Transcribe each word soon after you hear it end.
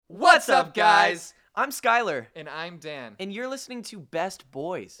What's up, guys? I'm Skylar, And I'm Dan, and you're listening to Best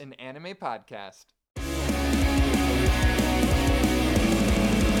Boys. an anime podcast.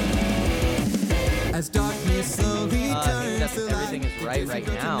 As darkness slowly I turns think to everything is right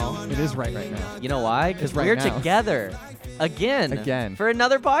now. It is right now. You know why? Because It's right we're now. together again Again. for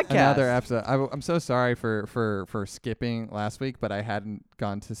another podcast. Another episode. I'm so sorry for skipping last week, but I hadn't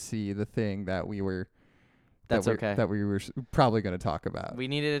gone to see the thing that we were. That's that okay. That we were probably going to talk about. We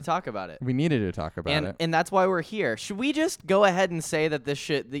needed to talk about it. We needed to talk about it. And that's why we're here. Should we just go ahead and say that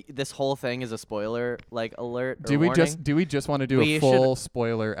this whole thing is a spoiler alert? Or Do we warning? just want to do We a full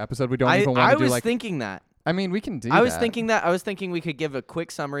spoiler episode? We don't I even want to do was like. thinking that. I mean, we can do. I was that. thinking we could give a quick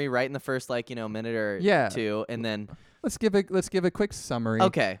summary right in the first minute or two, and then Let's give a quick summary.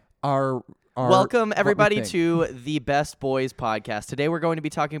 okay. Our Welcome what we everybody think. to the Best Boys podcast. Today we're going to be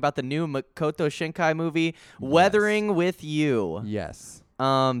talking about the new Makoto Shinkai movie, Weathering with You. Yes.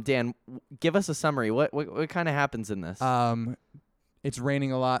 Dan, give us a summary. What kind of happens in this? It's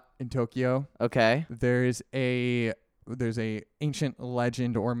raining a lot in Tokyo. Okay. There's a ancient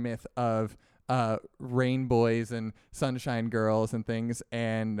legend or myth of rain boys and sunshine girls and things,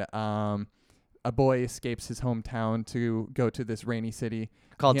 and a boy escapes his hometown to go to this rainy city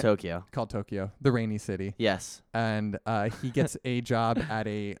Called Yeah. Tokyo. called Tokyo, the rainy city, Yes. and he gets a job at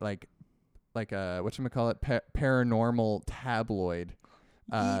a like a whatchamacallit paranormal tabloid.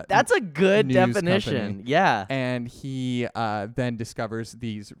 That's a good news definition. company. Yeah. And he then discovers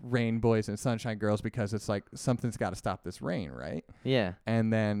these rain boys and sunshine girls because it's like something's got to stop this rain, right? Yeah.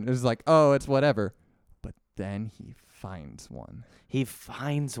 And then it's like, oh, it's whatever. But then he finds one. He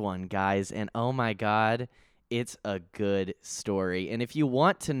finds one, guys, and oh my God, it's a good story. And if you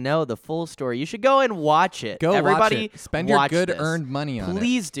want to know the full story, you should go and watch it. Go Everybody, watch it. Spend your watch good this. earned money on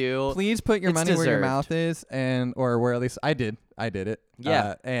Please do. it. Please put your It's money where your deserved. mouth is, or where at least I did it.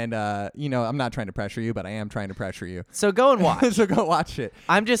 Yeah. I'm not trying to pressure you, but I am trying to pressure you. So go and watch. So go watch it.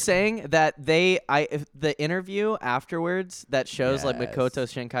 I'm just saying that if the interview afterwards that shows like Yes. Makoto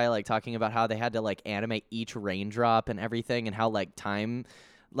Shinkai like talking about how they had to like animate each raindrop and everything and how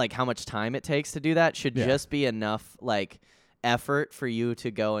how much time it takes to do that should Yeah. just be enough like effort for you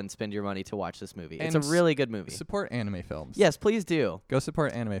to go and spend your money to watch this movie. It's And a really good movie. Support anime films. Yes, please do. Go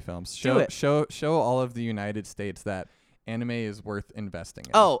support anime films. Do it. Show all of the United States that anime is worth investing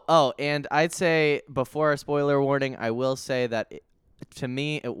in. Oh, and I'd say before a spoiler warning, I will say that to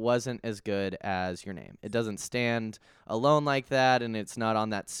me, it wasn't as good as Your Name. It doesn't stand alone like that, and it's not on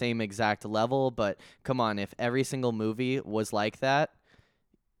that same exact level. But come on, if every single movie was like that,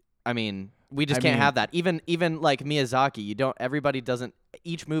 I mean, we just can't have that. Even like Miyazaki, everybody doesn't.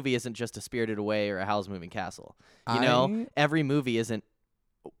 Each movie isn't just a Spirited Away or a Howl's Moving Castle. Every movie isn't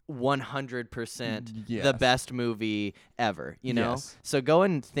 100% the Yes. best movie ever, Yes. So go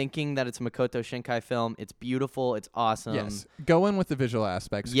in thinking that it's a Makoto Shinkai film. It's beautiful. It's awesome. Yes. Go in with the visual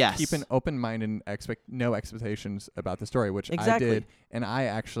aspects. Yes. Keep an open mind and no expectations about the story, which Exactly. I did, and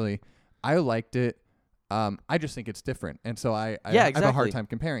I liked it. I just think it's different, and so I Yeah, have a hard exactly. time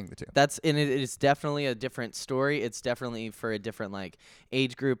comparing the two. And it is definitely a different story. It's definitely for a different like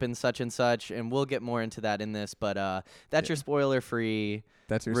age group and such, and we'll get more into that in this. But that's your spoiler-free.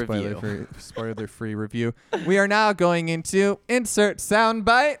 That's your review. spoiler-free review. We are now going into insert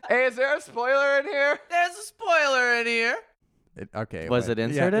soundbite. Hey, is there a spoiler in here? There's a spoiler in here. Okay. Was wait. it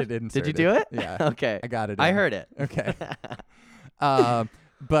inserted? Yeah, it Did you inserted. do it? Yeah. Okay. I got it. I in. heard it. Okay.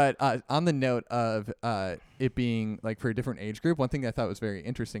 But on the note of it being like for a different age group, one thing I thought was very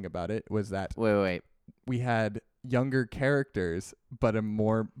interesting about it was that Wait. we had younger characters, but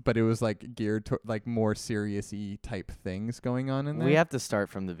it was like geared to like more serious-y type things going on in there. We have to start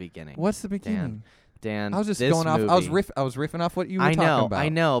from the beginning. What's the beginning? Dan, I was just this going off. movie, I was riffing off what you were talking about. I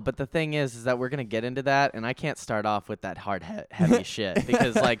know, but the thing is that we're gonna get into that, and I can't start off with that hard, heavy shit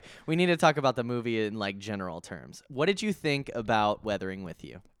because like we need to talk about the movie in like general terms. What did you think about Weathering with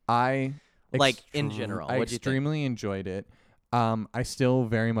You? I in general, I what'd you think? extremely enjoyed it. I still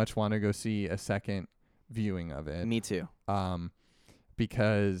very much want to go see a second viewing of it. Me too.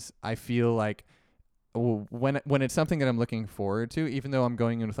 Because I feel like when it's something that I'm looking forward to, even though I'm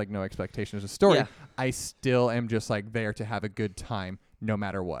going in with like no expectations of story, Yeah. I still am just like there to have a good time no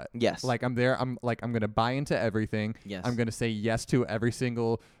matter what. Yes. Like I'm there. I'm gonna buy into everything. Yes. I'm gonna say yes to every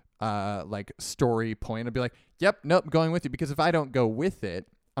single like story point. I'll be like, yep, nope, going with you, because if I don't go with it,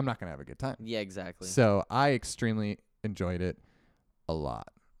 I'm not gonna have a good time. Yeah, exactly. So I extremely enjoyed it a lot.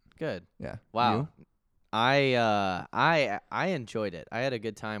 Good. Yeah. Wow. You? I enjoyed it. I had a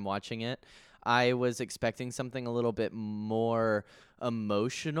good time watching it. I was expecting something a little bit more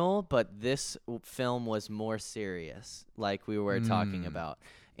emotional, but this film was more serious, like we were talking about.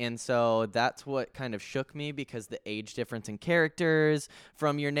 And so that's what kind of shook me, because the age difference in characters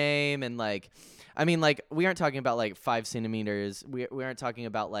from Your Name, and like, I mean, like, we aren't talking about like 5 centimeters. We aren't talking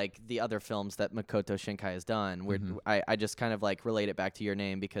about like the other films that Makoto Shinkai has done. Where I just kind of like relate it back to Your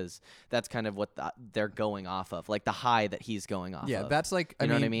Name, because that's kind of what they're going off of, like the high that he's going off of. Yeah, that's like, You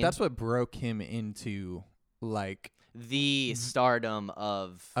know what I mean? That's what broke him into like The stardom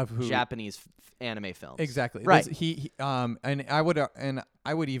of who? Japanese anime films. exactly Right. He and I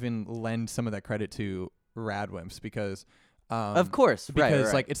would even lend some of that credit to Radwimps, because Of course, because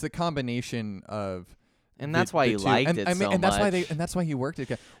right. like it's the combination of. And that's why you two. liked and, it I mean, so and that's why much. that's why he worked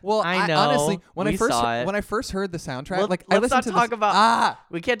it. Well, I know. Honestly, when We saw it. I first heard the soundtrack, Well, like I let's listened not to talk this, about.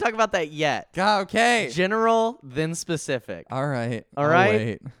 We can't talk about that yet. Okay. General, then specific. All right. All I'll right.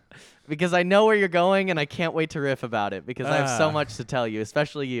 wait. Because I know where you're going, and I can't wait to riff about it, because I have so Ah. much to tell you,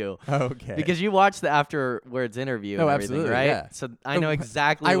 especially you. Okay. Because you watched the afterwards interview Oh, and everything, absolutely, right? yeah. So I know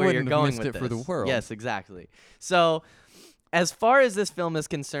exactly I where wouldn't you're have going missed with it for the this. world. Yes, exactly. So as far as this film is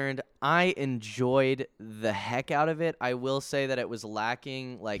concerned, I enjoyed the heck out of it. I will say that it was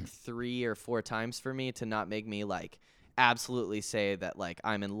lacking like 3 or 4 times for me to not make me like absolutely say that like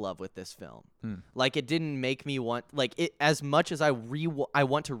I'm in love with this film. Like, it didn't make me want, like, it as much as I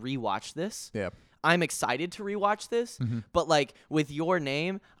want to rewatch this. Yeah. I'm excited to rewatch this, but like with Your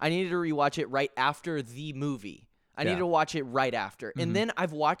Name, I needed to rewatch it right after the movie. I needed to watch it right after. And then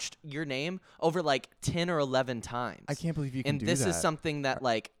I've watched Your Name over like 10 or 11 times. I can't believe you can And do this that. is something that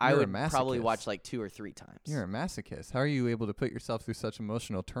like I You're a would probably masochist. watch like 2 or 3 times. You're a masochist. How are you able to put yourself through such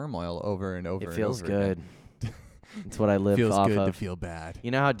emotional turmoil over and over It and feels over good. again? It's what I live Feels off good to of. feel bad.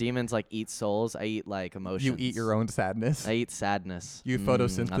 You know how demons like eat souls? I eat like emotions. You eat your own sadness. I eat sadness. You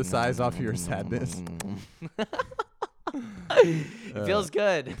photosynthesize off of your sadness. It feels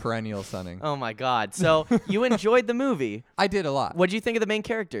good. Perennial sunning. Oh my god. So you enjoyed the movie. I did a lot. What do you think of the main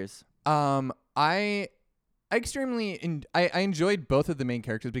characters? I extremely I enjoyed both of the main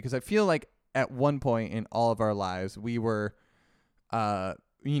characters, because I feel like at one point in all of our lives we were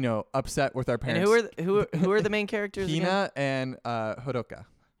upset with our parents. And who are the main characters again? Hina and Horoka.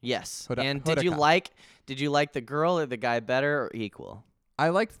 Yes. Hoda- And did you Hodaka. like the girl or the guy better or equal? I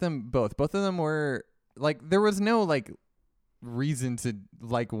liked them both. Both of them were like, there was no like reason to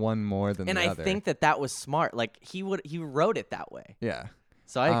like one more than And the I other. think that was smart. Like he wrote it that way. Yeah.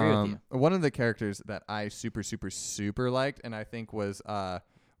 So I agree with you. One of the characters that I super, super, super liked, and I think was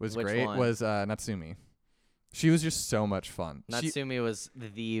Which great, one? was Natsumi. She was just so much fun. Natsumi was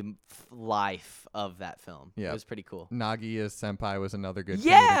the life of that film. Yeah. It was pretty cool. Nagi as senpai was another good.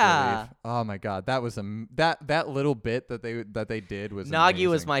 Yeah! comedic relief. Oh my god, that was that little bit that they did was Nagi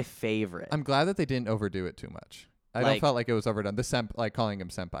was amazing. my favorite. I'm glad that they didn't overdo it too much. I don't Like- felt like it was overdone. The like calling him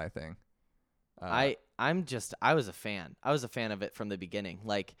senpai thing. I was a fan. I was a fan of it from the beginning.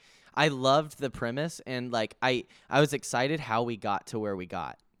 Like, I loved the premise, and like I was excited how we got to where we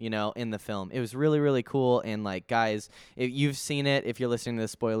got, in the film. It was really, really cool. And like, guys, if you've seen it, if you're listening to the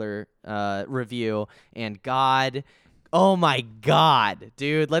spoiler review, and oh my god,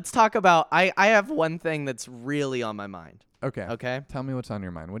 dude, let's talk about, I have one thing that's really on my mind. Okay. Okay. Tell me what's on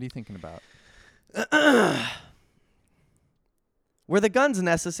your mind. What are you thinking about? Were the guns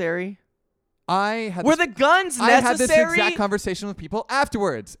necessary? Were the guns necessary? I had this exact conversation with people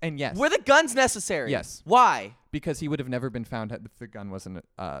afterwards, and yes. Were the guns necessary? Yes. Why? Because he would have never been found if the gun wasn't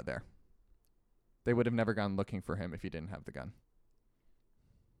there. They would have never gone looking for him if he didn't have the gun.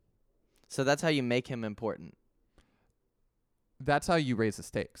 So that's how you make him important. That's how you raise the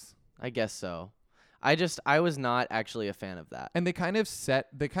stakes. I guess so. I was not actually a fan of that. And they kind of set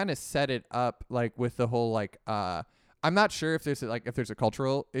it up like with the whole like I'm not sure if there's a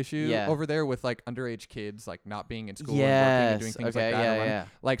cultural issue over there with like underage kids like not being in school and working and doing things like that. Yeah.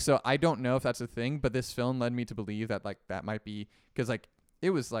 Like, so I don't know if that's a thing, but this film led me to believe that like that might be, because like it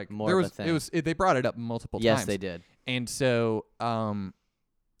was like More of a thing. They brought it up multiple times. Yes, they did. And so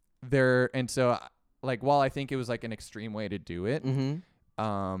like while I think it was like an extreme way to do it,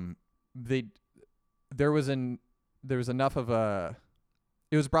 Mm-hmm. there was enough of a,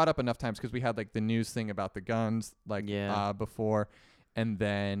 it was brought up enough times because we had like the news thing about the guns like before, and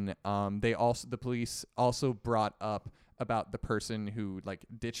then the police also brought up about the person who like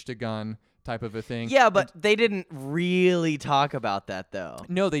ditched a gun type of a thing. Yeah, but they didn't really talk about that though.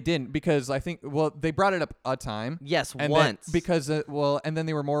 No, they didn't, because I think they brought it up a time. Yes, And once. and then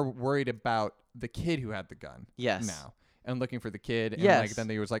they were more worried about the kid who had the gun. Yes. Now. And looking for the kid. And Yes. like then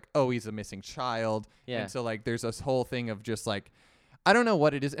they was like, oh, he's a missing child. Yeah. And so like there's this whole thing of just like I don't know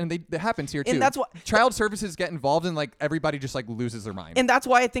what it is, and that happens here too. And that's what child services get involved, and like everybody just like loses their mind. And that's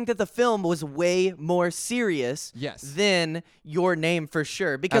why I think that the film was way more serious Yes. than Your Name for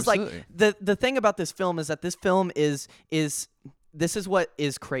sure. Because Absolutely. like the thing about this film is that this film is this is what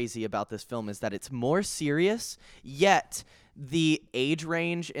is crazy about this film is that it's more serious, yet the age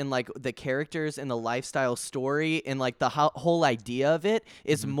range and like the characters and the lifestyle story and like the whole idea of it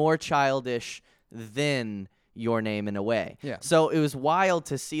is more childish than Your Name in a way. Yeah. So it was wild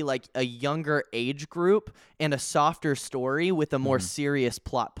to see like a younger age group and a softer story with a more serious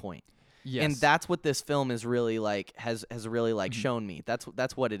plot point. Yes. And that's what this film is really like has really like shown me. That's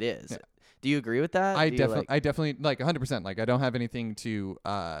what it is. Yeah. Do you agree with that? I Do you, definitely like 100%. Like I don't have anything to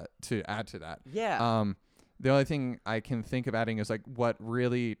add to that. Yeah. The only thing I can think of adding is like what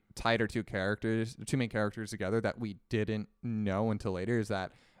really tied our two main characters together that we didn't know until later is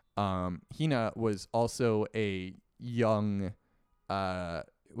that Hina was also a young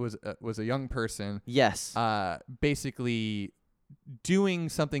was a young person Yes. basically doing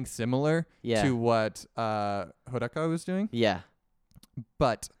something similar Yeah. to what Hodaka was doing, Yeah.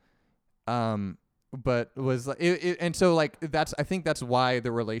 but was like and so like I think that's why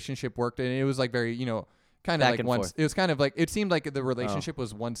the relationship worked, and it was like very kind of Back like and once forth. it was kind of like it seemed like the relationship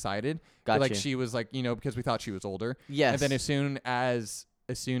was one-sided. Gotcha. Like she was like because we thought she was older. Yes. And then as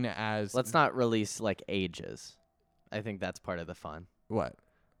soon as Let's not release like ages. I think that's part of the fun. what?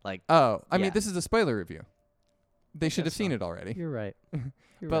 Like Oh, I Yeah. mean this is a spoiler review. They should have guess seen so. it already. You're right.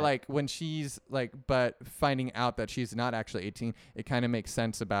 But like when she's like, but finding out that she's not actually 18, it kind of makes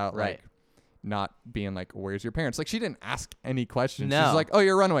sense about Right. like not being like, where's your parents? Like she didn't ask any questions. No. She's like, oh,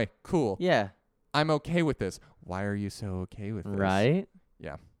 you're a runaway. Cool. Yeah. I'm okay with this. Why are you so okay with this? Right?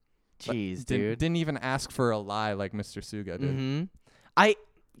 Yeah. But Jeez, didn't, dude. Didn't even ask for a lie like Mr. Suga did. Mm-hmm.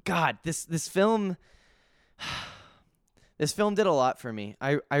 God, this film this film did a lot for me.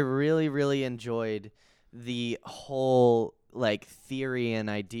 I really, really enjoyed the whole like theory and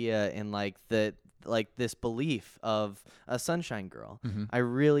idea and like this belief of a Sunshine Girl. Mm-hmm. I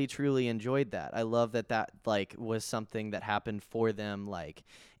really truly enjoyed that. I love that like was something that happened for them like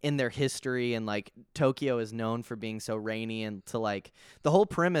in their history, and like Tokyo is known for being so rainy, and to like the whole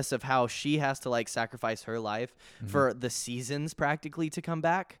premise of how she has to like sacrifice her life for the seasons practically to come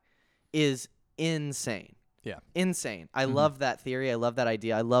back is insane. Yeah. Insane. I love that theory. I love that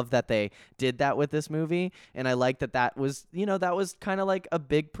idea. I love that they did that with this movie, and I like that was, that was kind of like a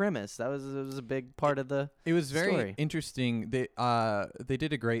big premise. It was a big part of the It was very story. interesting. They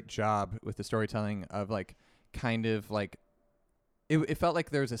did a great job with the storytelling of like kind of like it felt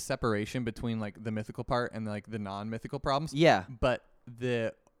like there was a separation between like the mythical part and like the non-mythical problems. Yeah. But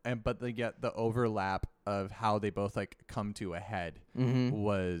they get the overlap of how they both like come to a head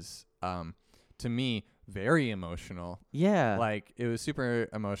was to me very emotional. Yeah. Like it was super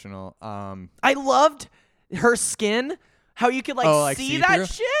emotional. I loved her skin. How you could like see that see-through?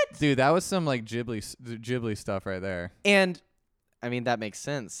 shit. Dude, that was some like Ghibli stuff right there. And I mean that makes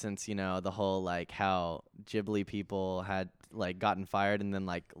sense since the whole like how Ghibli people had like gotten fired and then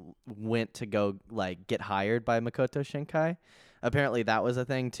like went to go like get hired by Makoto Shinkai. Apparently that was a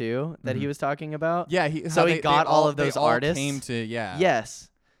thing too that he was talking about. Yeah, So he got all of they those all artists. Came to Yes.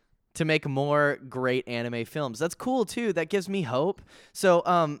 To make more great anime films. That's cool too. That gives me hope.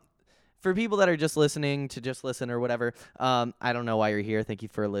 So for people that are just listening to just listen or whatever, I don't know why you're here. Thank you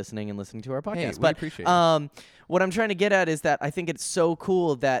for listening and listening to our podcast. Hey, we but appreciate it. what I'm trying to get at is that I think it's so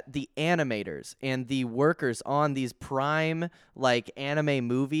cool that the animators and the workers on these prime like anime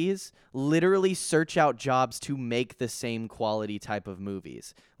movies literally search out jobs to make the same quality type of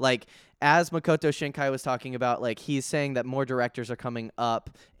movies. Like as Makoto Shinkai was talking about, like he's saying that more directors are coming up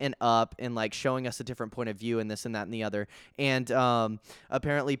and like showing us a different point of view and this and that and the other. And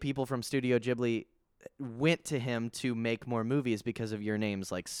apparently people from Studio Ghibli went to him to make more movies because of Your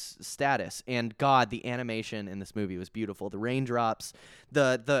Name's like status. And God, the animation in this movie was beautiful. The raindrops,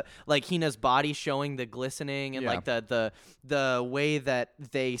 the like Hina's body showing the glistening, and like the way that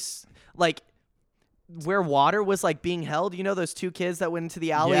they like where water was like being held. Those two kids that went into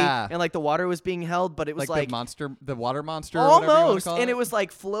the alley and like the water was being held, but it was like the water monster, or whatever you wanna almost, call and it it was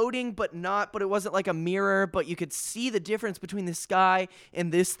like floating, but not. But it wasn't like a mirror, but you could see the difference between the sky and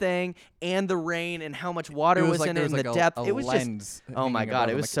this thing and the rain and how much water was in it and the depth. It was just just oh my God,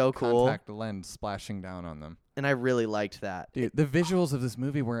 it was so cool. Contact lens splashing down on them. And I really liked that. Dude, the visuals of this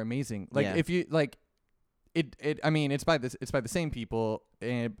movie were amazing. Like Yeah. if you like I mean it's by the same people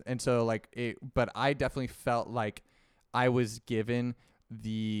and so like but I definitely felt like I was given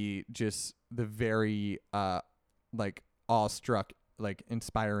the very like awestruck, like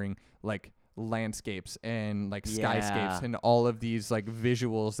inspiring, like landscapes and like Yeah. skyscapes and all of these like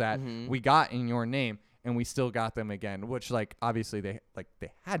visuals that Mhm. we got in Your Name, and we still got them again, which like obviously they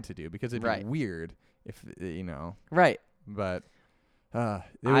had to do because it'd be Right. weird if you know, Right. but it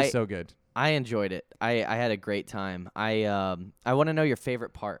was so good. I enjoyed it. I had a great time. I want to know your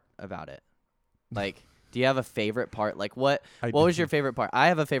favorite part about it. Like, do you have a favorite part? Like, what was your favorite part? I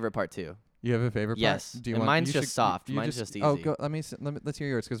have a favorite part too. You have a favorite Yes. part? Do you And want, mine's you just should- soft. you Mine's just Oh, easy. go, let's hear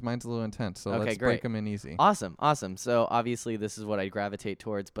yours because mine's a little intense. So Okay, let's great. break them in easy. Awesome. So obviously this is what I gravitate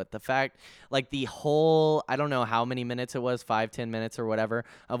towards, but the fact, like the whole, I don't know how many minutes it was, 5-10 minutes or whatever,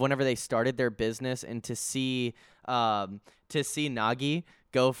 of whenever they started their business, and to see Nagi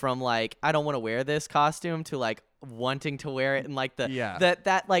go from like, I don't want to wear this costume to like wanting to wear it, and like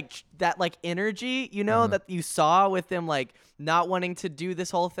that like energy, you know, that you saw with them, like not wanting to do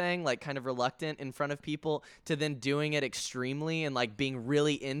this whole thing, like kind of reluctant in front of people, to then doing it extremely and like being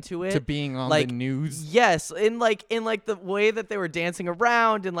really into it, To being on like, the news. Yes, in like the way that they were dancing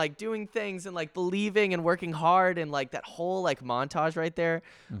around and like doing things and like believing and working hard, and like that whole like montage right there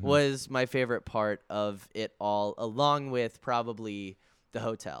was my favorite part of it all, along with probably the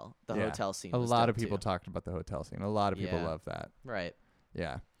hotel scene. A was lot dope of people too. talked about the hotel scene. A lot of people Yeah. love that. Right.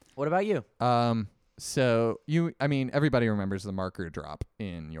 Yeah. What about you? So everybody remembers the marker drop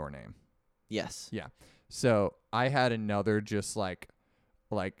in Your Name. Yes. Yeah. So I had another just a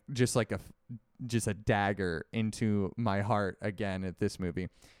dagger into my heart again at this movie.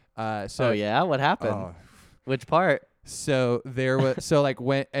 Oh yeah, what happened? Oh. Which part? So there was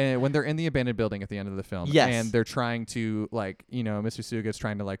when they're in the abandoned building at the end of the film, Yes. and they're trying to Mr. Suga's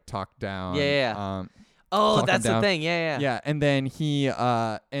trying to like talk down. Yeah. Oh, talk him that's the down. thing. Yeah. Yeah, and then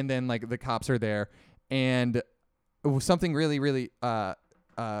like the cops are there, and it was something really, really Hodaka,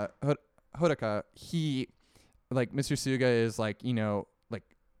 he like Mr. Suga is like like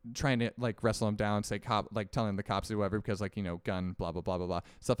trying to like wrestle him down, say telling the cops or whatever, because like gun, blah blah blah blah blah,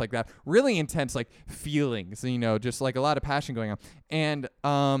 stuff like that. Really intense like feelings, just like a lot of passion going on. And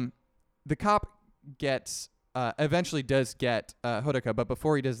the cop gets eventually does get Hodaka, but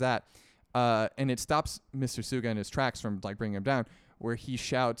before he does that, and it stops Mr. Suga in his tracks from like bringing him down, where he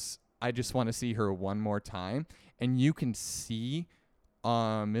shouts, "I just want to see her one more time," and you can see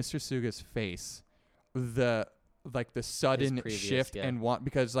on Mr. Suga's face the sudden previous, shift yeah. and want,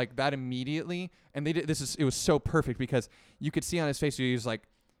 because like that immediately, and it was so perfect because you could see on his face he was like,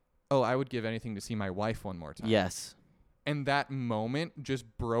 "Oh, I would give anything to see my wife one more time." Yes. And that moment just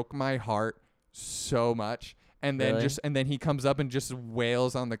broke my heart so much. And then Really? and then he comes up and just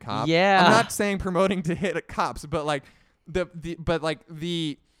wails on the cop. Yeah. I'm not saying promoting to hit at cops, but like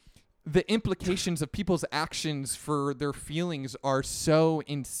the implications of people's actions for their feelings are so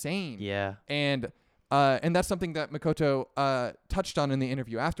insane. Yeah. And that's something that Makoto touched on in the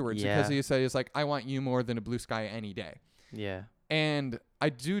interview afterwards, Yeah. because he said, "It's like, I want you more than a blue sky any day." Yeah. And I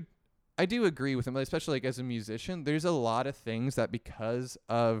do agree with him, especially like as a musician. There's a lot of things that, because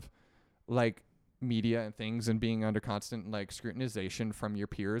of like media and things and being under constant like scrutinization from your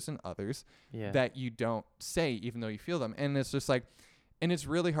peers and others, Yeah. that you don't say even though you feel them. And it's just like, and it's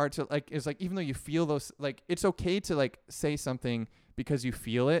really hard to like, it's like, even though you feel those, like, it's okay to like say something because you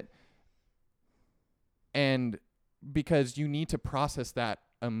feel it, and because you need to process that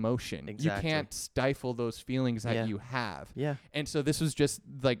emotion. Exactly. You can't stifle those feelings that Yeah. you have. Yeah. And so this was just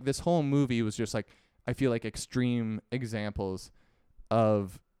like, this whole movie was just like, I feel like extreme examples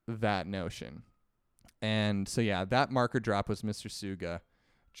of that notion. And so yeah, that marker drop was Mr. Suga,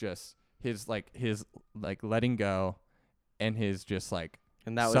 just his letting go, and his just like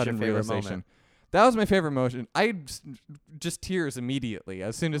And that was sudden your favorite realization. moment. That was my favorite motion. Just tears immediately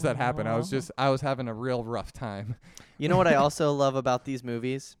as soon as that happened. I was having a real rough time. You know what I also love about these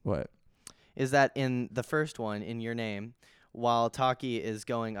movies What? is that in the first one, in Your Name, while Taki is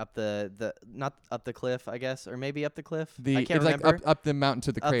going up not up the cliff, I guess, or maybe up the cliff. I can't it's like remember. up the mountain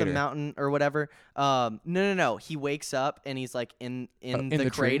to the Up crater. the mountain or whatever. No. He wakes up and he's like in in the the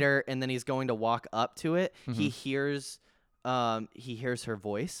tree? crater, and then he's going to walk up to it. He Mhm. hears her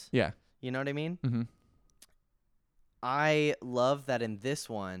voice. Yeah. You know what I mean? Mm-hmm. I love that in this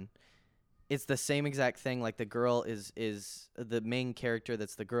one, it's the same exact thing. Like the girl is the main character.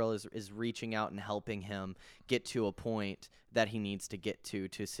 That's the girl is reaching out and helping him get to a point that he needs to get to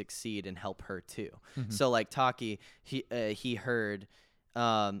succeed and help her too. Mhm. So like Taki, he heard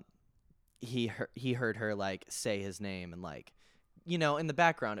her like say his name, and like, in the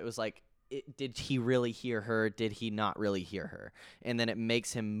background it was like, did he really hear her? Did he not really hear her? And then it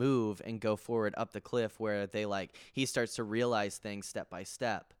makes him move and go forward up the cliff, where he starts to realize things step by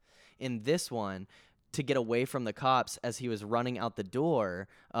step. In this one, to get away from the cops, as he was running out the door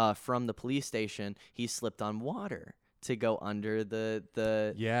from the police station, he slipped on water to go under the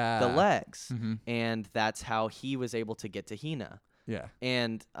legs, and that's how he was able to get to Hina. Yeah.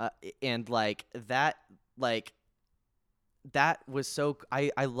 And like that that was so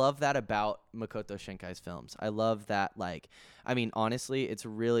I love that about Makoto Shinkai's films. I love that, like, I mean, honestly, it's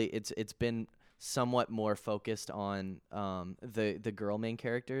been somewhat more focused on the girl main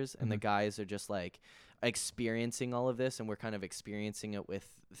characters, and the guys are just like experiencing all of this, and we're kind of experiencing it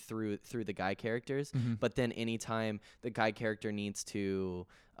through the guy characters. But then anytime the guy character needs to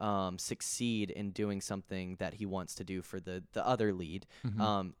succeed in doing something that he wants to do for the other lead,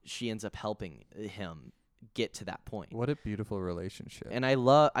 she ends up helping him get to that point. What a beautiful relationship. And I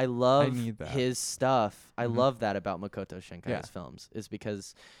love need that. his stuff. I love that about Makoto Shinkai's films, is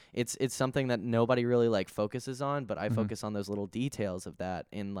because it's something that nobody really like focuses on, but I focus on those little details of that.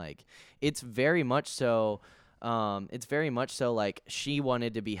 And like it's very much so like she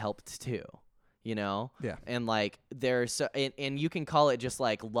wanted to be helped too, you know? Yeah. And like there's and you can call it just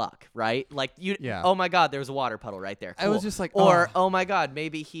like luck, right? Like Yeah. oh my God, there was a water puddle right there. I was Cool. just like, or oh my God,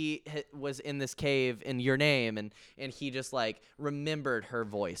 maybe he was in this cave in Your Name, and he just like remembered her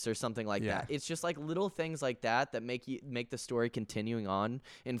voice or something like that. It's just like little things like that make the story continuing on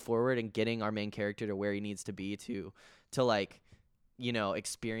and forward, and getting our main character to where he needs to be to like, you know,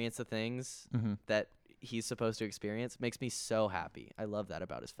 experience the things that he's supposed to experience. Makes me so happy. I love that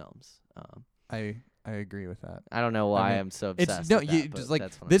about his films. I agree with that. I don't know why I'm so obsessed. with that, just but like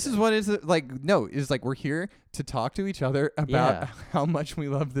that's what I'm this is saying. what is like. No, is like we're here to talk to each other about how much we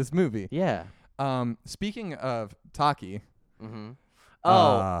love this movie. Yeah. Speaking of Taki,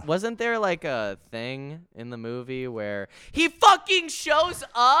 Wasn't there like a thing in the movie where he fucking shows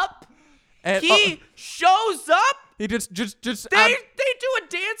up? and, He shows up. he just They do a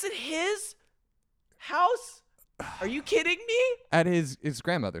dance at his house. Are you kidding me? at his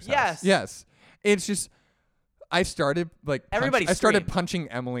grandmother's house. Yes. Yes. It's just I started like Everybody I started screamed. punching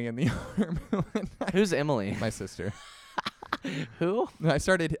Emily in the arm. Who's Emily? My sister. Who? I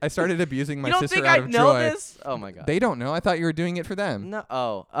started abusing my You don't sister think out I of know joy. this? Oh my God. They don't know. I thought you were doing it for them. No.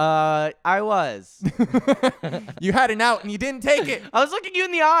 Oh. I was. You had an out and you didn't take it. I was looking you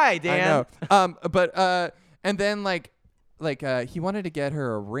in the eye, Dan. I know. But and then like he wanted to get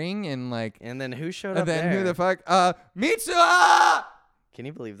her a ring and like And then who showed and up then there? who the fuck? Mitsuha! Can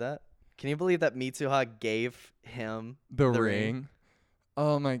you believe that? Can you believe that Mitsuha gave him The ring.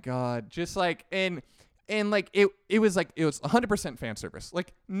 Oh my God. Just like and like it was 100% fan service.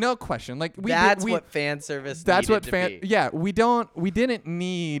 Like no question. Like That's what fan service that's needed what to fan be. yeah, we didn't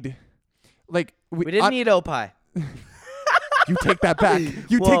need like We didn't need Opie. you take that back.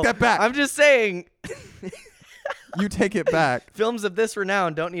 You Well, take that back. I'm just saying, You take it back. films of this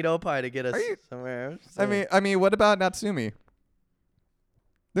renown don't need Opie to get us you- somewhere. I'm just I saying. mean, what about Natsumi?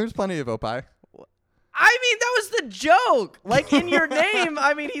 There's plenty of Opie. I mean, that was the joke. Like in Your Name,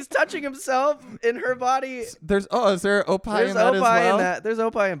 I mean, he's touching himself in her body. Is there Opie There's in that Opie as well? in that. There's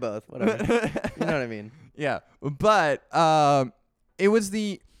Opie in both. Whatever. You know what I mean? Yeah, but it was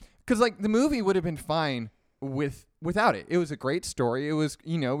because like the movie would have been fine without it. It was a great story. It was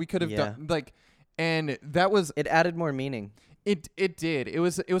we could have done like, and that was It added more meaning. it did. It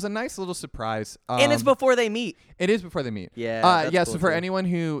was a nice little surprise. And it's before they meet. It is before they meet. Yeah, that's yeah. cool So for too. anyone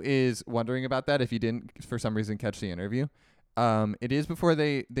who is wondering about that, if you didn't for some reason catch the interview, it is before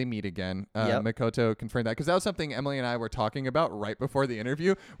they meet again. Yep. Makoto confirmed that because that was something Emily and I were talking about right before the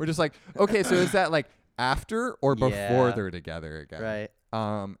interview. We're just like, okay, so is that like after or before Yeah. they're together again?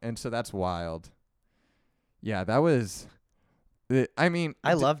 Right. And so that's wild. Yeah, that was. I mean,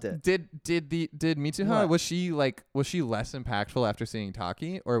 I loved it. Did Mitsuha What? was she less impactful after seeing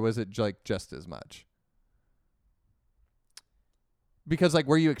Taki, or was it like just as much? Because like,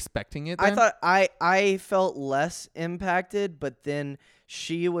 were you expecting it? Then? I thought I felt less impacted, but then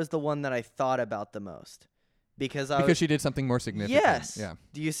she was the one that I thought about the most because she did something more significant. Yes. Yeah.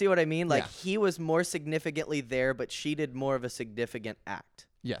 Do you see what I mean? Like Yeah. he was more significantly there, but she did more of a significant act.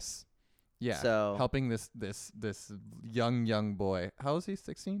 Yes. Yeah. So- helping this young boy. How old is he?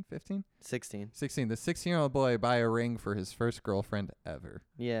 16, 15? 16. 16. The 16-year-old boy buy a ring for his first girlfriend ever,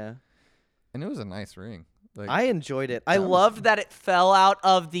 Yeah. and it was a nice ring. Like I enjoyed it. I That was- loved that it fell out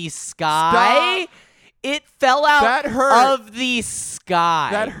of the sky. It fell out That hurt. of the sky.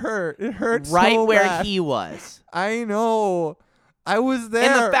 that hurt. It hurt right so where bad. he was. I know. I was there.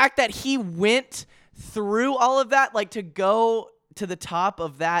 And the fact that he went through all of that, like to go to the top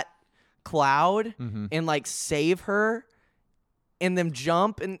of that cloud Mhm. and like save her and them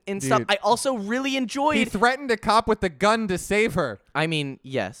jump and stuff. Dude. I also really He enjoyed. threatened a cop with a gun to save her. I mean,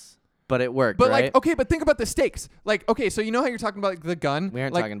 yes. But it worked, But right? like, okay, but think about the stakes. Like, okay, so you know how you're talking about like, the gun? We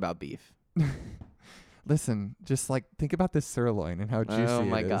aren't like, talking about beef. Listen, just like think about this sirloin and how juicy Oh it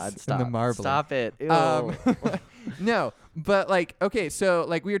my is God! and Stop. the marbling. Stop it. Ew. No, but like, okay, so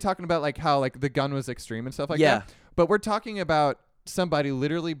like we were talking about like how like the gun was extreme and stuff like Yeah. that. But we're talking about somebody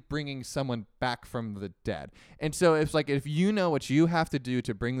literally bringing someone back from the dead. And so it's like, if you know what you have to do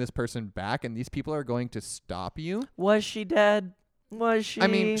to bring this person back and these people are going to stop you. Was she dead? Was she? I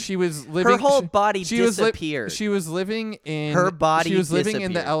mean, she was living. Her whole she- body she was disappeared. she was living in Her body She was living in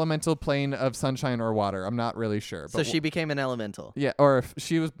the disappeared. elemental plane of sunshine or water. I'm not really sure. so But she became an elemental. yeah, or if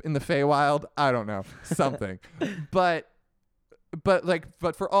she was in the Feywild, I don't know, something. but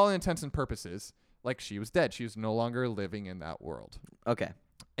for all intents and purposes, like she was dead. She was no longer living in that world. Okay.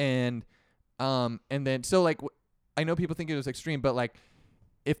 And then so like I know people think it was extreme, but like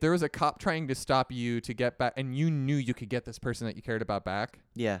if there was a cop trying to stop you to get back and you knew you could get this person that you cared about back,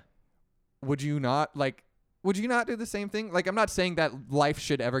 Yeah. would you not do the same thing? Like, I'm not saying that life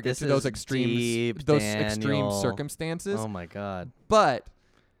should ever get This to those is extremes, deep, those extreme Daniel. circumstances. Oh my God. But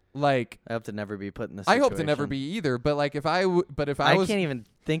like, I hope to never be put in this. I hope to never situation. be either. But like, if I I was, can't even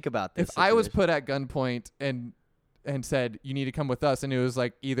think about this. if I was situation. put at gunpoint and said you need to come with us, and it was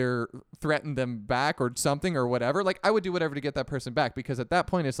like either threaten them back or something or whatever, like I would do whatever to get that person back, because at that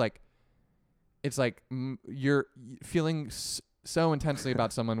point it's like you're feeling so intensely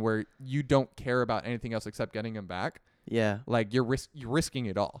about someone where you don't care about anything else except getting them back. Yeah. Like you're risking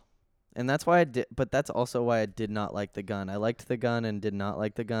it all. And that's why I did, but that's also why I did not like the gun. I liked the gun and did not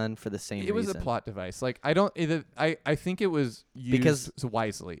like the gun for the same It was reason. a plot device. Like I think it was used Because-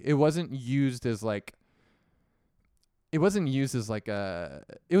 wisely. It wasn't used as like. It wasn't used as like a.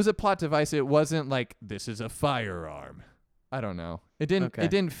 It was a plot device. It wasn't like this is a firearm. I don't know. It didn't. Okay. It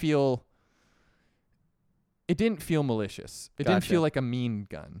didn't feel. It didn't feel malicious. It didn't Gotcha. feel like a mean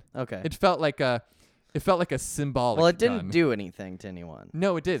gun. Okay. It felt like a. It felt like a symbolic. Well, it didn't gun. do anything to anyone.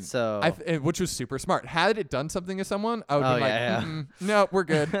 No, it didn't. So Which was super smart. Had it done something to someone, I would Oh, be like, yeah, yeah. "Mm-mm, no, we're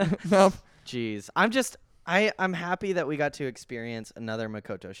good. Nope. Jeez. I'm happy that we got to experience another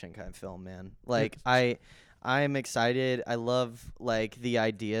Makoto Shinkai film, man. Like I'm excited. I love like the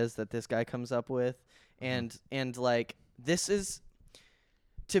ideas that this guy comes up with. And like this is,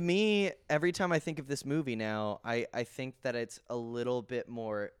 to me, every time I think of this movie now, I think that it's a little bit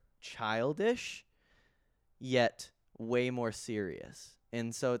more childish, yet way more serious.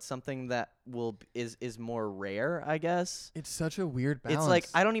 And so it's something that is more rare, I guess. It's such a weird balance. It's like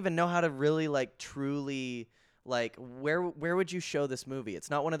I don't even know how to really like truly like where would you show this movie? It's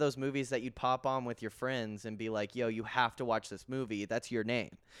not one of those movies that you'd pop on with your friends and be like, "Yo, you have to watch this movie. That's your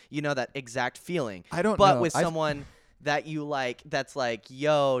name." You know that exact feeling. I don't But know. with someone that you like, that's like,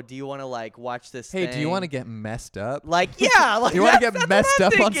 "Yo, do you want to like watch this Hey, thing?" do you want to get messed up? like, yeah, like Do you wanna that's- get that's what messed I'm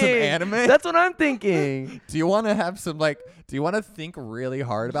up on some thinking. anime? That's what I'm thinking. Do you want to have some like? Do you want to think really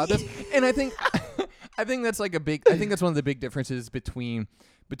hard about this? And I think, I think that's like I think that's one of the big differences between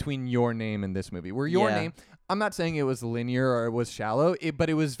Your Name and this movie. Where Your Yeah. Name, I'm not saying it was linear or it was shallow, but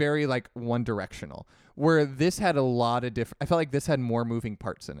it was very like one directional. Where this had a lot of different. I felt like this had more moving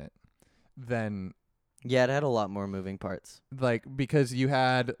parts in it than. Yeah, it had a lot more moving parts. Like because you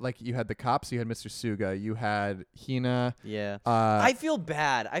had the cops, you had Mr. Suga, you had Hina. Yeah. I I feel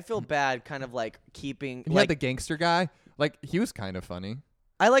bad. I feel bad kind of like keeping you like had the gangster guy. Like he was kind of funny.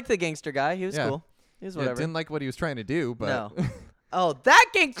 I like the gangster guy. He was Yeah. cool. He was Yeah, whatever. didn't like what he was trying to do, but No. Oh, that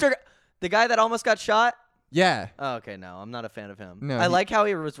gangster, the guy that almost got shot. yeah. Oh, okay, no, I'm not a fan of him. No, I he- like how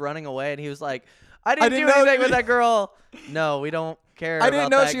he was running away and he was like, "I didn't didn't do know anything that- with that girl." No, we don't care. I didn't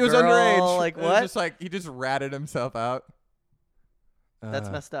about know that she was girl. underage. Like It was what? just like he just ratted himself out. That's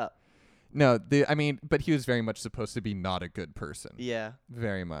Uh, messed up. No, but he was very much supposed to be not a good person. Yeah.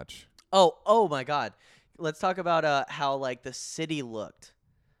 Very much. Oh my God. Let's talk about how like the city looked,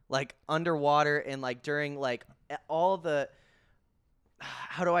 like underwater and like during like all the.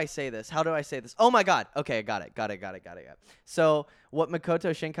 How do I say this? Oh my God. Okay, got it. So what Makoto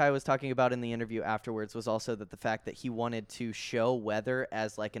Shinkai was talking about in the interview afterwards was also that the fact that he wanted to show weather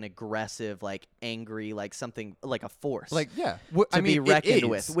as like an aggressive, like angry, like something like a force, Like yeah, to be reckoned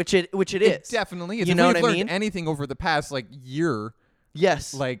with, which it is. definitely is. You If know we've what I learned mean? anything over the past like year,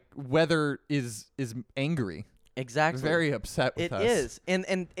 Yes, like weather is angry, exactly. very upset with It us. is,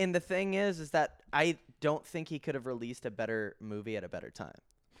 and the thing is that I don't think he could have released a better movie at a better time.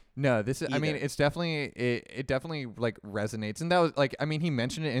 No, this is. I mean, Either. it's definitely it definitely like resonates, and that was like. I mean, he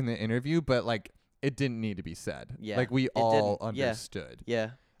mentioned it in the interview, but like it didn't need to be said. Yeah, like we it all didn't. Yeah. understood.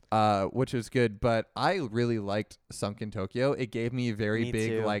 Yeah, Which was good. But I really liked Sunken Tokyo. It gave me very Me big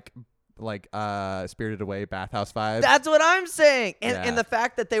too. like like Spirited Away bathhouse vibes. That's what I'm saying. And Yeah. and the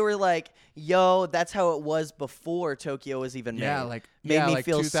fact that they were like, yo, that's how it was before Tokyo was even made. Made me like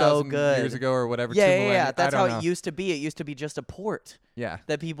feel 2000 so good. years ago or whatever. Yeah, 2 yeah, millennia. yeah. That's I how don't know. it used to be. It used to be just a port Yeah.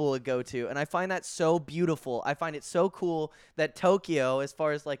 that people would go to. And I find that so beautiful. I find it so cool that Tokyo, as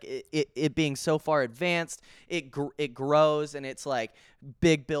far as like it being so far advanced, it grows and it's like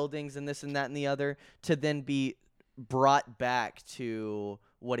big buildings and this and that and the other, to then be brought back to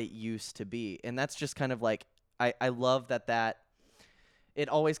what it used to be. And that's just kind of like, I love that it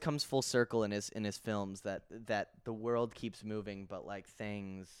always comes full circle in his films, that the world keeps moving, but like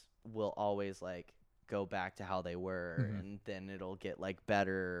things will always like go back to how they were, and then it'll get like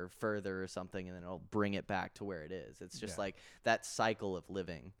better or further or something, and then it'll bring it back to where it is. It's just like that cycle of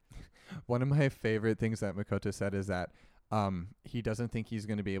living. One of my favorite things that Makoto said is that he doesn't think he's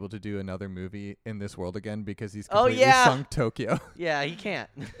going to be able to do another movie in this world again because he's completely sunk Tokyo. Yeah, he can't.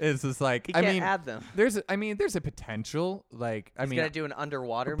 It's just like, He can't add them. there's a potential, like, He's gonna do an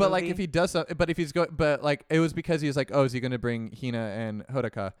underwater but movie. like if he does, but like it was because he was like, oh, is he going to bring Hina and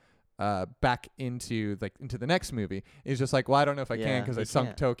Hodaka back into the next movie? He's just like, well, I don't know if I can because I sunk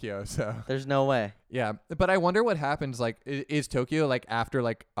can't. Tokyo. So There's no way. yeah, but I wonder what happens. Like, is Tokyo like after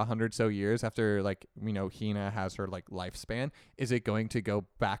like 100 so years after like Hina has her like lifespan? Is it going to go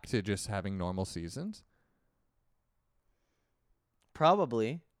back to just having normal seasons?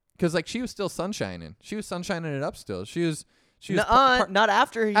 Probably. Because like she was still sunshining. She was sunshining it up still. She was. Not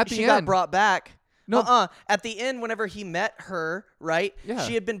after At the she got end. brought back. No. At the end, whenever he met her, right? Yeah.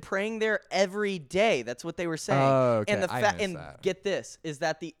 She had been praying there every day. That's what they were saying. Oh, okay. And I missed and that. get this, is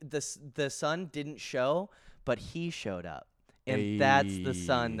that the sun didn't show, but he showed up. And that's the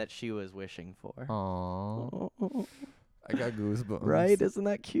sun Ayy. that she was wishing for. Aww. I got goosebumps. Right? Isn't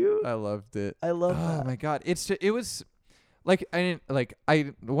that cute? I loved it. I love Oh that. my god, it was like I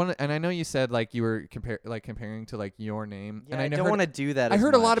know you said like you were comparing to like Your Name, Yeah, and I don't heard- want to do that. I as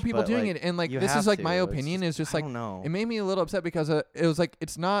heard a lot of much, people but, doing like, it, and like you this have is like to. my It's opinion is just I like don't know. it made me a little upset because it was like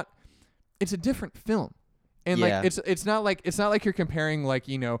it's a different film. And Yeah. like it's not like you're comparing like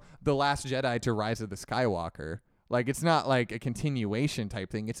The Last Jedi to Rise of the Skywalker. Like it's not like a continuation type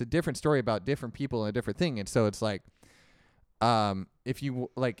thing. It's a different story about different people and a different thing. And so it's like if you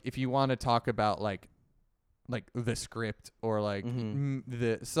want to talk about like the script or like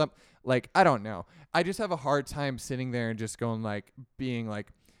I don't know. I just have a hard time sitting there and just going like being like,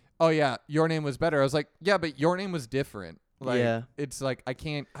 oh yeah, Your Name was better. I was like, yeah, but Your Name was different. Like Yeah. it's like I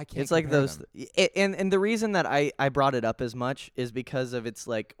can't It's like compare those, them. and the reason that I brought it up as much is because of its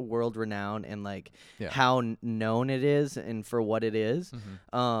like world renown and like Yeah. how known it is and for what it is.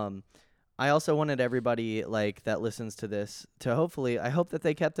 I also wanted everybody like that listens to this to I hope that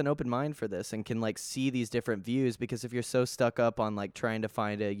they kept an open mind for this and can like see these different views, because if you're so stuck up on like trying to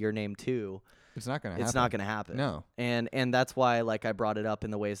find a Your Name 2, It's not gonna happen. it's not going to happen. No. And that's why like I brought it up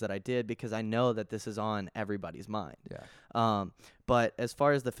in the ways that I did, because I know that this is on everybody's mind. Yeah. But as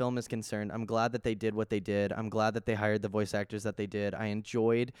far as the film is concerned, I'm glad that they did what they did. I'm glad that they hired the voice actors that they did. I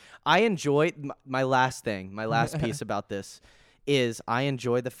enjoyed my last piece about this is I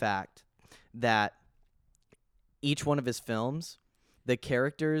enjoy the fact that each one of his films, the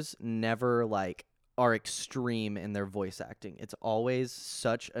characters never like are extreme in their voice acting. It's always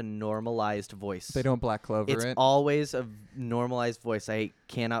such a normalized voice. They don't Black Clover It's it. always a normalized voice. I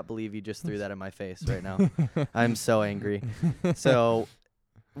cannot believe you just threw that in my face right now. I'm so angry. So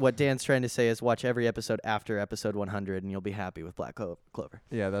what Dan's trying to say is watch every episode after episode 100 and you'll be happy with Black Clover.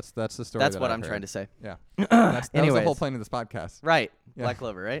 Yeah, that's the story. That's that what I've I'm heard. trying to say. Yeah. That was the Anyways. whole point of this podcast. Right. Yeah. Black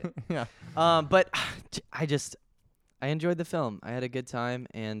Clover, right? Yeah. But I enjoyed the film. I had a good time,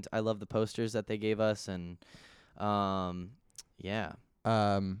 and I love the posters that they gave us, and yeah.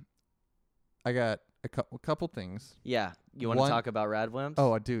 I got a couple things. Yeah. You want to One- talk about Radwimps?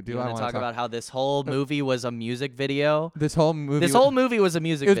 Oh, I do. you I want want to talk about how this whole movie was a music video? this whole movie? This whole movie was a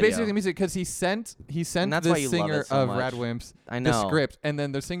music it was video. basically music because he sent that's why the you love singer it so of much. Radwimps I know. the script, and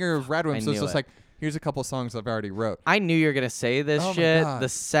then the singer of Radwimps was knew just it. like, here's a couple songs I've already wrote. I knew you were going to say this Oh my shit. God. The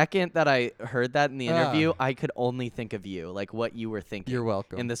second that I heard that in the interview, I could only think of you, like what you were thinking. You're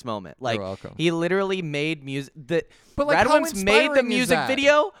welcome. In this moment. Like, You're welcome. he literally made music. But, like, how Radwimps made the inspiring is music that?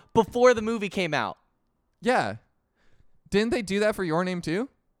 video before the movie came out. Yeah. Didn't they do that for Your Name too?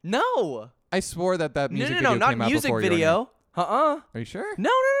 No. I swore that music No, video not came out music before Your Name. video. Are you sure?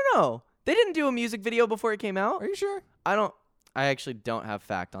 No. They didn't do a music video before it came out. Are you sure? I actually don't have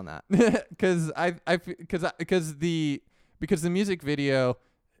fact on that. Because the music video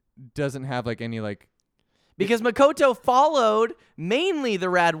doesn't have like any like Because Makoto followed mainly the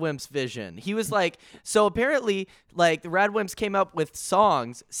Radwimps' vision. He was like, so apparently, like, the Radwimps came up with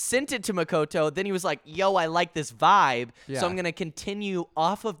songs, sent it to Makoto, then he was like, yo, I like this vibe, Yeah. so I'm going to continue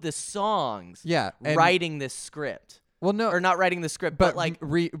off of the songs Yeah, and- writing this script. Well, no, Or not writing the script, but, like,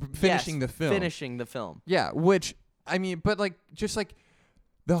 finishing yes, the film. Finishing the film. Yeah, which I mean, but like just like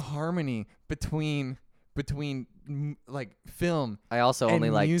the harmony between like film. I also and only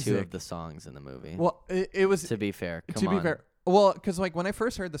like 2 music. of the songs in the movie. Well, it was to be fair. Come to be on. fair. Well, because like when I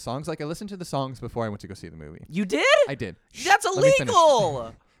first heard the songs, like I listened to the songs before I went to go see the movie. You did? I did. That's Let me finish.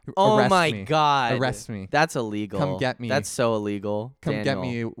 illegal. Oh Arrest my me. god. Arrest me. That's illegal. Come get me. That's so illegal. Come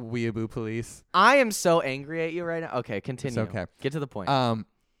Daniel. get me, weeaboo police. I am so angry at you right now. Okay, continue. okay. Get to the point.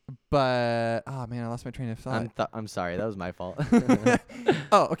 But oh man, I lost my train of thought. I'm sorry. That was my fault.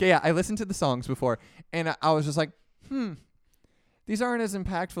 Oh, okay, yeah. I listened to the songs before, and I was just like, these aren't as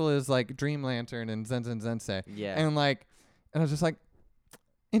impactful as like Dream Lantern and Zen Zen Zensei. Yeah. And I was just like,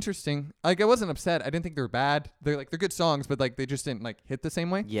 interesting. Like I wasn't upset. I didn't think they were bad. They're good songs, but like they just didn't like hit the same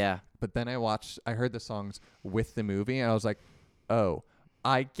way. Yeah. But then I heard the songs with the movie, and I was like, oh,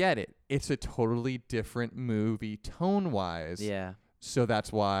 I get it. It's a totally different movie tone wise. Yeah. So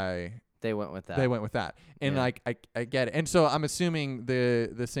that's why They went with that. they went with that. And Yeah. like I get it. And so I'm assuming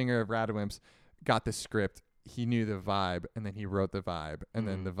the singer of Radwimps got the script. He knew the vibe, and then he wrote the vibe, and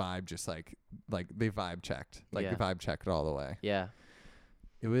then the vibe just like they vibe checked. Like Yeah. the vibe checked all the way. Yeah.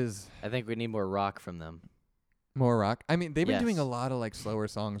 It was I think we need more rock from them. more rock. I mean, they've been doing Yes. a lot of like slower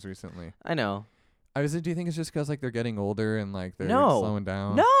songs recently. I know. Do you think it's just because like they're getting older and like they're No. slowing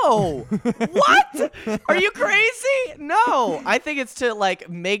down? No. What? Are you crazy? No. I think it's to like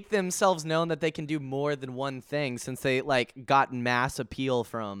make themselves known that they can do more than one thing since they like got mass appeal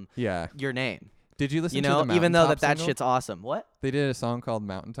from Yeah. your name. Did you listen You to know, the even though Mountaintop that single? shit's awesome. What? They did a song called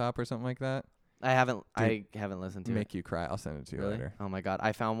Mountaintop or something like that. I haven't listened to Make you cry. I'll send it to it. you Really? later. Oh my god.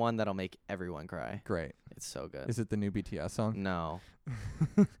 I found one that'll make everyone cry. Great. It's so good. Is it the new BTS song? No.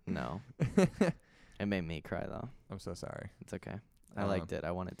 No. It made me cry though. I'm so sorry. It's okay. I liked it.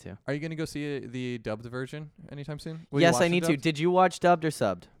 I wanted to. Are you gonna go see the dubbed version anytime soon? Will you Yes, watch I the need to. dubbed? Did you watch dubbed or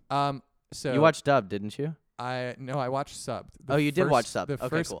subbed? So You watched dubbed, didn't you? I watched subbed. Oh, you did watch subbed. The Okay,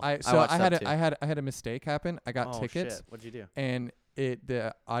 first, cool. I I watched had subbed too. I had a mistake happen. I got Oh, tickets shit. What'd you do? and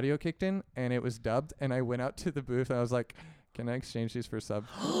the audio kicked in and it was dubbed and I went out to the booth and I was like, "Can I exchange these for sub?"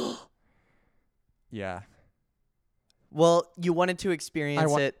 Yeah. Well, you wanted to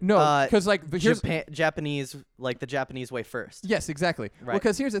experience it. No, because like here's Japanese, like the Japanese way first. yes, exactly. Right.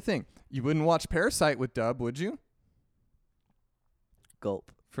 Because here's the thing: you wouldn't watch Parasite with dub, would you?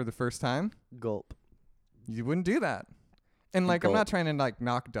 Gulp. For the first time, Gulp. you wouldn't do that. And like, I'm Gulp. not trying to like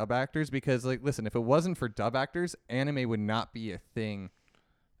knock dub actors because like, listen, if it wasn't for dub actors, anime would not be a thing.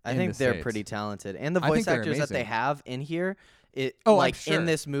 I in think the they're States. pretty talented, and the I voice think they're actors that they amazing. have in here, Oh, I'm like sure. in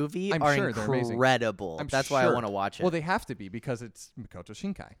this movie, I'm are sure they're amazing. incredible. I'm That's why I sure. want to watch it. Well, they have to be because it's Makoto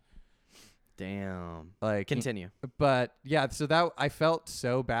Shinkai. Damn. Like, Continue. But yeah, so that I felt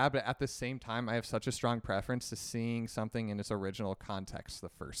so bad, but at the same time, I have such a strong preference to seeing something in its original context the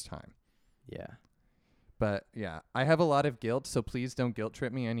first time. Yeah. But yeah, I have a lot of guilt, so please don't guilt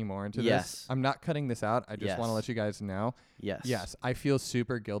trip me anymore into Yes. this. I'm not cutting this out. I just want to Yes. let you guys know. Yes. Yes, I feel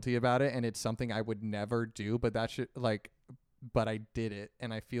super guilty about it, and it's something I would never do. But that should but I did it,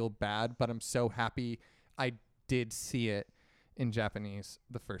 and I feel bad. But I'm so happy I did see it in Japanese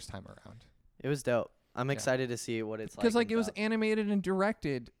the first time around. It was dope. I'm Yeah. excited to see what it's like. Because like in it was dub. animated and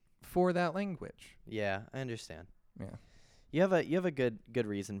directed for that language. Yeah, I understand. Yeah, You have a good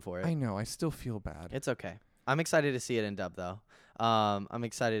reason for it. I know. I still feel bad. It's okay. I'm excited to see it in dub though. I'm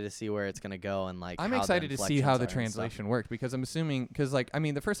excited to see where it's gonna go and like. I'm how the excited to see how the inflections are and stuff. translation worked because I'm assuming because like I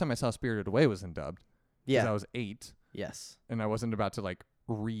mean the first time I saw Spirited Away was in dubbed. 'Cause Yeah. I was 8 Yes. and I wasn't about to like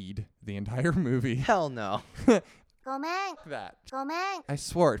read the entire movie. Hell no. ごめん That ごめん I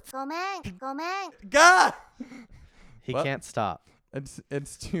swore. ごめんごめん God. He Well, can't stop. It's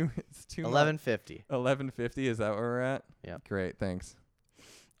too 11:50. 11:50. Is that where we're at? Yep. Great. Thanks.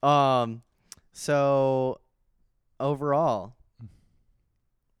 So overall,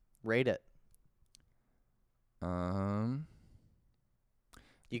 rate it.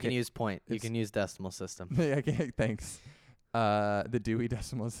 You can Okay, use point. You it's- can use decimal system. Yeah, okay, thanks. The Dewey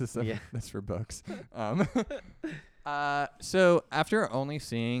Decimal System. Yeah. That's for books. So after only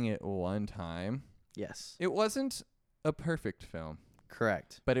seeing it one time, Yes. it wasn't a perfect film,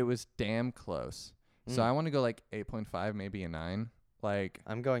 Correct. but it was damn close. So Mm. I want to go like 8.5, maybe a 9. Like,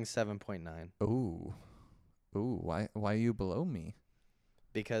 I'm going 7.9 ooh, why are you below me?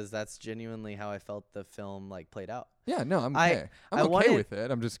 because that's genuinely how I felt the film like played out. Yeah, no, I'm I- okay. I I'm okay wanted- with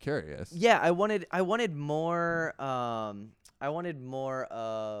it. I'm just curious. Yeah, I wanted more of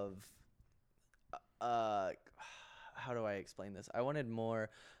how do I explain this? I wanted more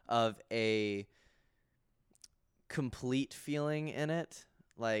of a complete feeling in it.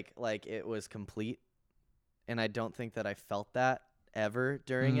 Like it was complete. And I don't think that I felt that ever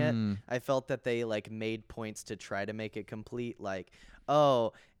during it. Mm. I felt that they like made points to try to make it complete, like,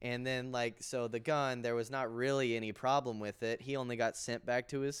 oh, and then like, so the gun, there was not really any problem with it. He only got sent back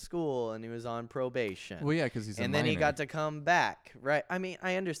to his school and he was on probation. Well, yeah, because he's a And then he minor. got to come back, right? I mean,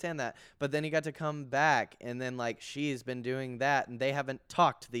 I understand that, but then he got to come back, and then like she's been doing that, and they haven't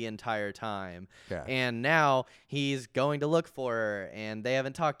talked the entire time. Yeah. And now he's going to look for her, and they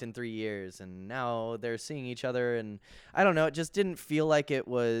haven't talked in 3 years, and now they're seeing each other, and I don't know. It just didn't feel like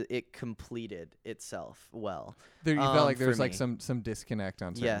it completed itself well. There, you felt like for there was like me. some disconnect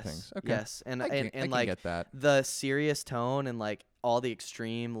on certain Yes, things. Okay. yes, and I can and like get that. the serious tone and like all the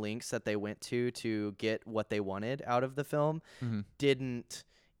extreme links that they went to get what they wanted out of the film Mhm. didn't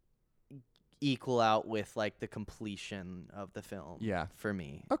equal out with like the completion of the film. Yeah. for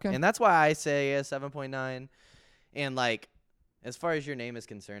me. Okay. And that's why I say a 7.9. And like, as far as Your Name is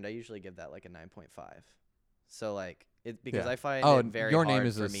concerned, I usually give that like a 9.5. So like it because Yeah. I find Oh, it very Your hard Name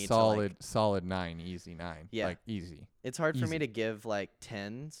is for a me solid, to like, solid 9, easy 9. Yeah. Like easy. it's hard for me easy. to give like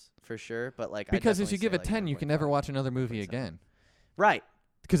 10s for sure, but like Because I if you give definitely a say, like, 10, you can never 9.5. watch another movie 9.7. again. Right.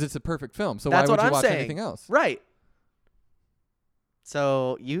 Because it's a perfect film. So That's why would what you I'm watch saying. anything else? Right.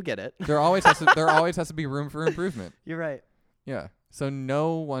 So you get it. There always has to be room for improvement. You're right. Yeah. So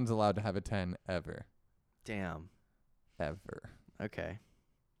no one's allowed to have a 10 ever. Damn. Ever. Okay.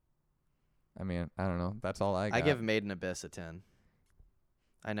 I mean, I don't know. That's all I got. I give Made in Abyss a 10.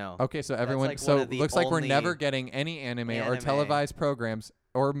 I know. Okay, so everyone like, one so of the looks like we're never only getting any anime or anime. televised programs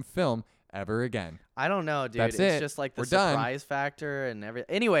or film ever again. I don't know, dude. That's it's it. just like the We're done. surprise factor and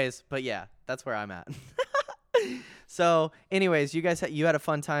everything. Anyways, but yeah, that's where I'm at. So, anyways, you guys you had a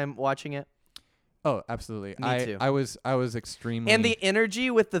fun time watching it, Oh, absolutely. Me too. I was extremely and the energy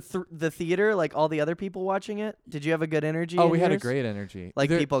with the theater, like all the other people watching it. Did you have a good energy? Oh, in we had a yours? great energy. like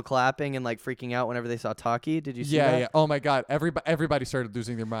There- people clapping and like freaking out whenever they saw Taki. Did you see Yeah, that? yeah. Oh my god, everybody started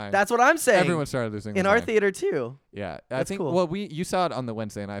losing their mind. That's what I'm saying. Everyone started losing in their our mind. theater too. Yeah. I That's think cool. well, you saw it on the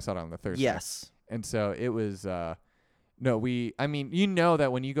Wednesday and I saw it on the Thursday. Yes. And so it was I mean, you know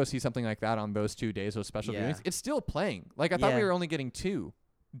that when you go see something like that on those 2 days, those special Yeah. viewings, it's still playing. Like I thought we Yeah. were only getting 2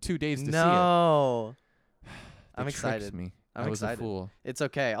 days to see it. No. I'm It tricks excited. Me. I'm I was excited. a fool. It's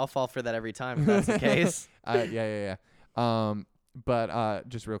okay. I'll fall for that every time if that's the case. Yeah. But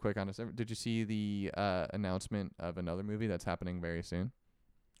just real quick on this, did you see the announcement of another movie that's happening very soon?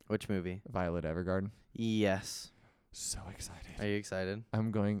 Which movie? Violet Evergarden. Yes. So excited. Are you excited?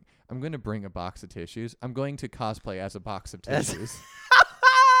 I'm going to bring a box of tissues. I'm going to cosplay as a box of As- tissues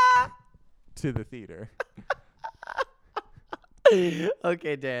to the theater.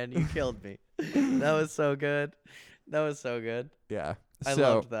 Okay, Dan, you killed me. That was so good. That was so good. Yeah. I so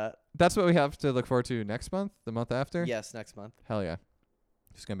loved that. that's what we have to look forward to next month, the month after. Yes, next month. Hell yeah.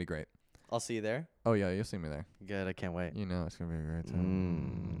 It's going to be great. I'll see you there. Oh yeah, you'll see me there. Good. I can't wait. You know it's going to be a great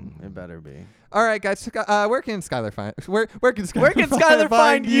time. It better be. All right, guys. Where can Skylar find where can Skylar Where can Skylar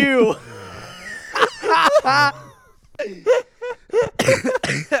find you?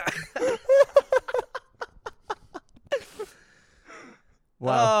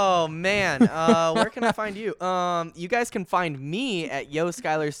 Wow. Oh man, where can I find you? You guys can find me at Yo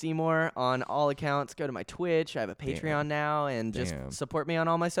Skylar Seymour on all accounts. Go to my Twitch. I have a Patreon now, and just Damn. support me on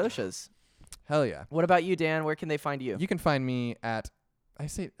all my socials. Hell yeah. What about you, Dan? Where can they find you? You can find me at I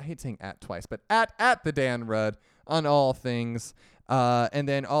hate saying at twice, but at the Dan Rudd on all things. And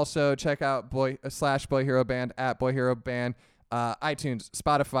then also check out Boy Hero Band at Boy Hero Band, iTunes,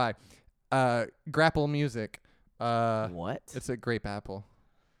 Spotify, Grapple Music. What? It's a grape apple.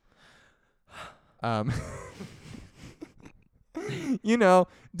 You know,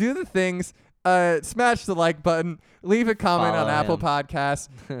 do the things. Smash the like button. Leave a comment on Follow Apple him. Podcasts.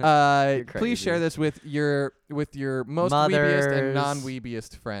 You're Please crazy. share this with your most Mothers. weebiest and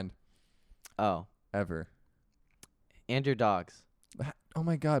non-weebiest friend Oh, ever. and your dogs. Oh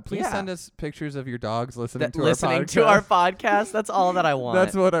my God! Please Yeah. send us pictures of your dogs listening to Listening our podcast. to our podcast. That's all that I want.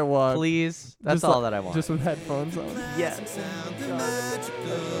 That's what I want. Please. That's Just all like- that I want. Just with headphones on. yes. Sound the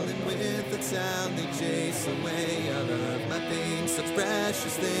magical, and with that sound they chase away all of my pain. Such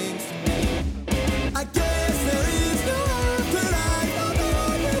precious things to me. I guess there is no afterlife.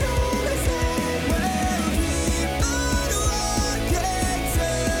 Although they always say we'll keep on walking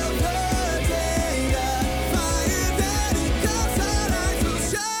till the day the fire that it comes our eyes will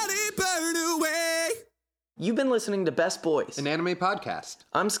You've been listening to Best Boys. An anime podcast.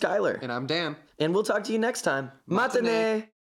 I'm Skylar. And I'm Dan. And we'll talk to you next time. Matane!